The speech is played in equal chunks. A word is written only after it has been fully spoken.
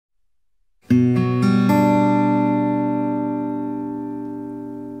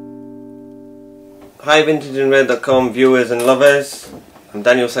Hi VintageandRare.com viewers and lovers. I'm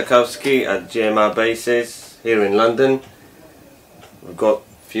Daniel Sakovski at GMR Basses here in London. We've got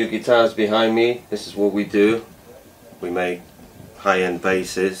a few guitars behind me. This is what we do. We make high-end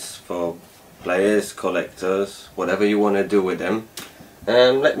basses for players, collectors, whatever you want to do with them.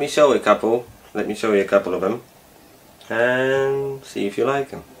 And let me show you a couple. Let me show you a couple of them and see if you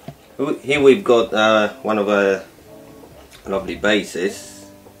like them. Here we've got one of our lovely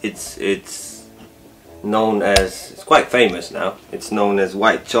basses. It's known as, it's quite famous now, it's known as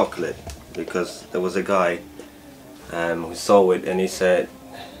white chocolate, because there was a guy who saw it and he said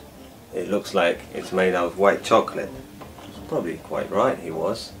it looks like it's made out of white chocolate. It's probably quite right, he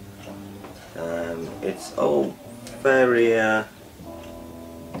was. It's all very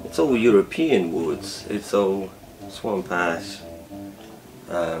it's all European woods. It's all swamp ash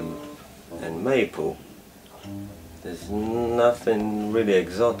and maple. There's nothing really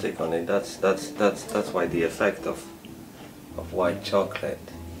exotic on it. That's why the effect of white chocolate.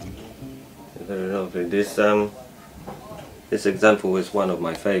 It's very lovely. This example is one of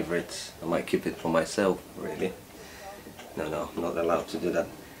my favorites. I might keep it for myself, really. No, I'm not allowed to do that.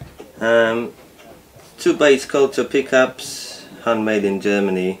 Two bass culture pickups, handmade in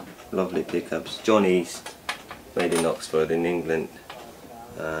Germany. Lovely pickups. John East, made in Oxford in England.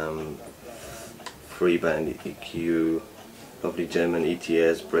 Free band EQ, lovely German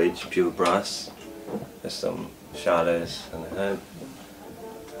ETS bridge, pure brass. There's some shallows and a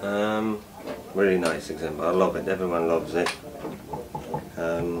head. Really nice example. I love it. Everyone loves it.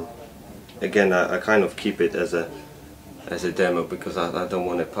 Again, I kind of keep it as a demo because I don't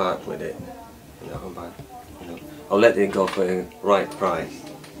want to part with it. But I'll let it go for the right price.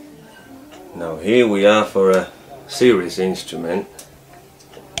 Now here we are for a serious instrument.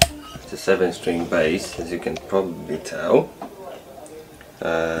 It's a 7-string bass, as you can probably tell.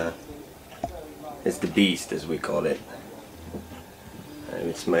 It's the Beast, as we call it. And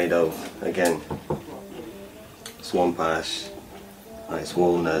it's made of, again, swamp ash, nice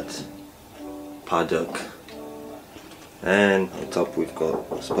walnut, paddock, and on top we've got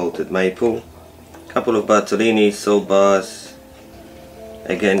spalted maple, couple of Bartolini soul bars,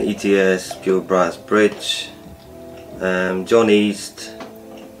 again ETS pure brass bridge, John East,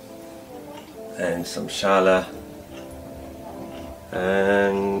 and some shala,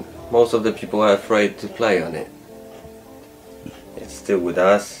 and most of the people are afraid to play on it. It's still with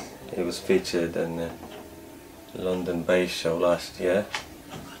us. It was featured in the London bass show last year.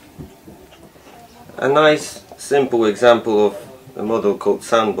 A nice simple example of a model called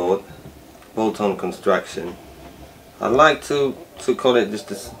Soundboard, bolt-on construction. I like to call it just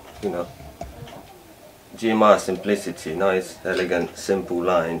this, GMR simplicity, nice, elegant, simple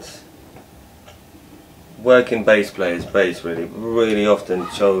lines. Working bass players, bass really often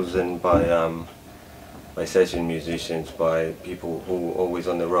chosen by session musicians, by people who are always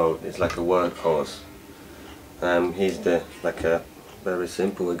on the road. It's like a workhorse. Here's like a very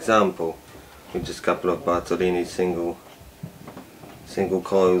simple example with just a couple of Bartolini single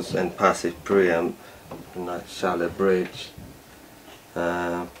coils and passive preamp, a nice shallow bridge.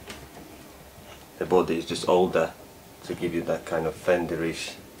 The body is just older to give you that kind of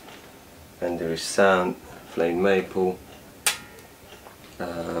Fenderish sound. Plain maple,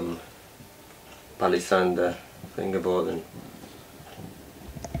 palisander fingerboard and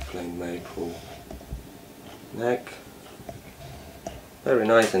plain maple neck. Very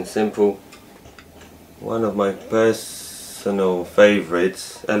nice and simple. One of my personal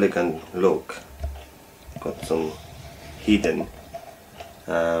favorites, elegant look. Got some hidden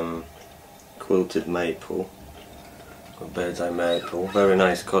quilted maple, got bird's eye maple. Very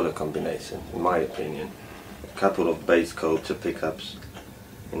nice color combination, in my opinion. A couple of bass culture pickups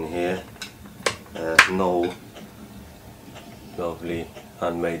in here. Knoll, lovely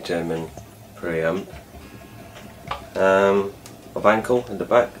handmade German preamp. Of ankle in the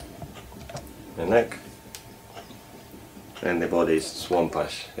back, the neck, and the body is swamp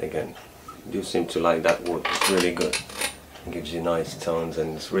ash again. I do seem to like that wood. It's really good. It gives you nice tones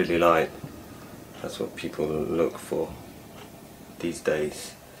and it's really light. That's what people look for these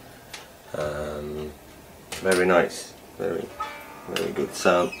days. Very nice, very good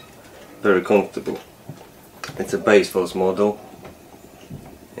sound, very comfortable. It's a bass force model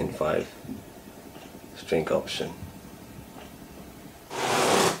in 5-string option.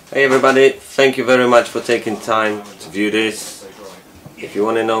 Hey everybody, thank you very much for taking time to view this. If you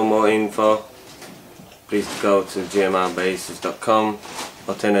want to know more info, please go to gmrbasses.com.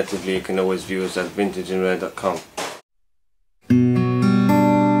 Alternatively, you can always view us at VintageandRare.com.